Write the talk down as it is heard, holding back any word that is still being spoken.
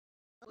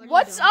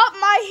What's up,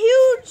 my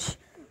huge,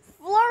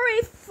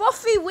 flurry,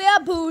 fluffy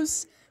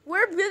weeaboos?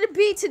 We're gonna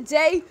be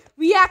today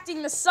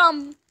reacting to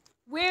some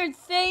weird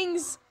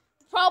things.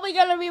 Probably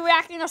gonna be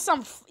reacting to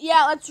some.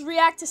 Yeah, let's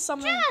react to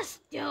some.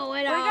 Just do it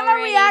already. We're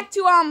gonna react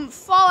to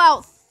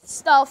Fallout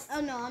stuff.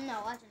 Oh no, I'm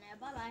not watching it.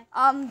 Bye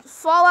bye.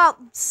 Fallout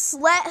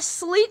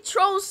Sleet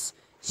Trolls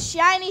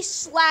Shiny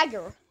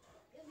Slagger.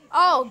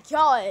 Oh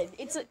god,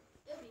 it's a.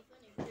 It'll be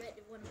funny if you read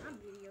one of my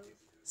videos.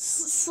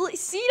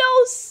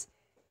 Cetos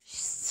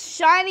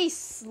Shiny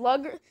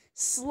Slunger.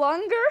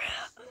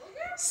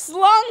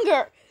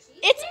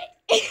 It's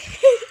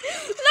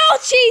no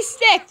cheese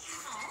stick.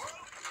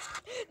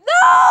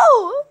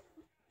 No.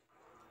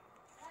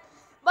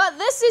 But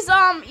this is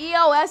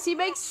EOS. He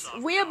makes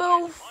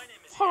weeaboo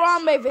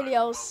Harambe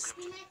videos.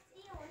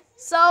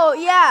 So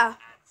yeah,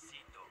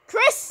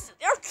 Chris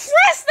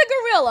the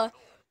gorilla.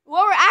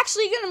 What we're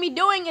actually gonna be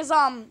doing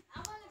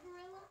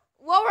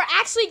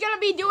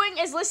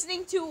is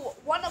listening to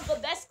one of the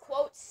best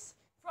quotes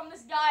from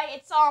this guy.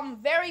 It's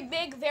very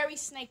big, very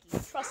snaky.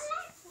 Trust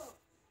me.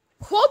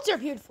 Quotes are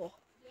beautiful.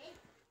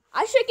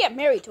 I should get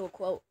married to a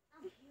quote.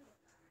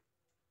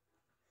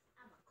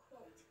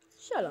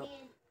 Shut up.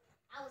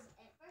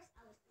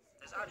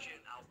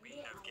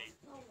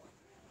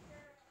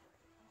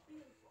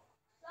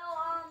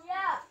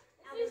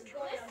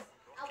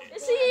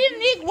 This is a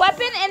unique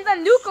weapon in the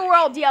Nuka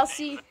World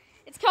DLC.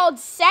 It's called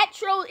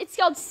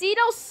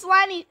Cetos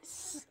Slimy.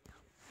 It's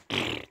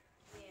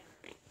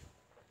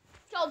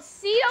called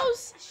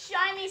Cetos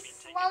Shiny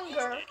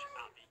Slunger.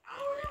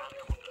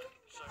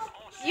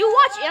 You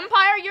watch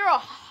Empire, you're a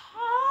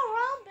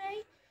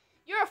Harambe.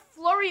 You're a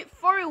furry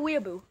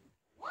weeaboo.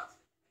 What?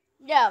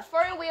 Yeah,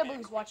 furry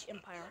weeaboos watch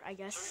Empire, I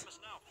guess.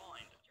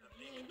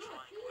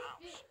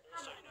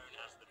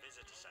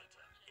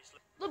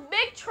 The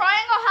big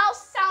triangle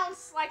house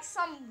sounds like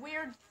some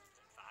weird.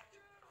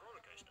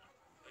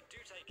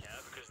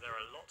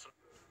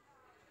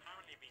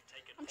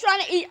 I'm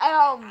trying to eat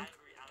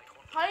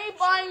honey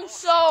bun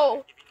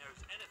so.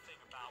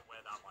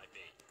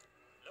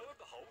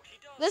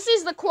 This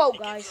is the quote,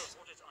 guys.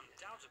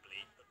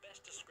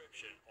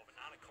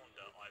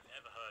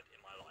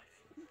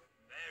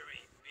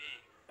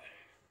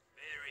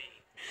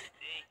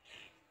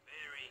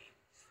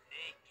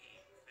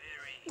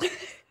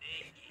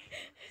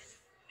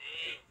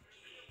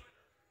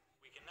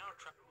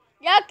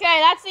 Yeah, okay,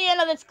 that's the end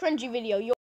of this cringy video.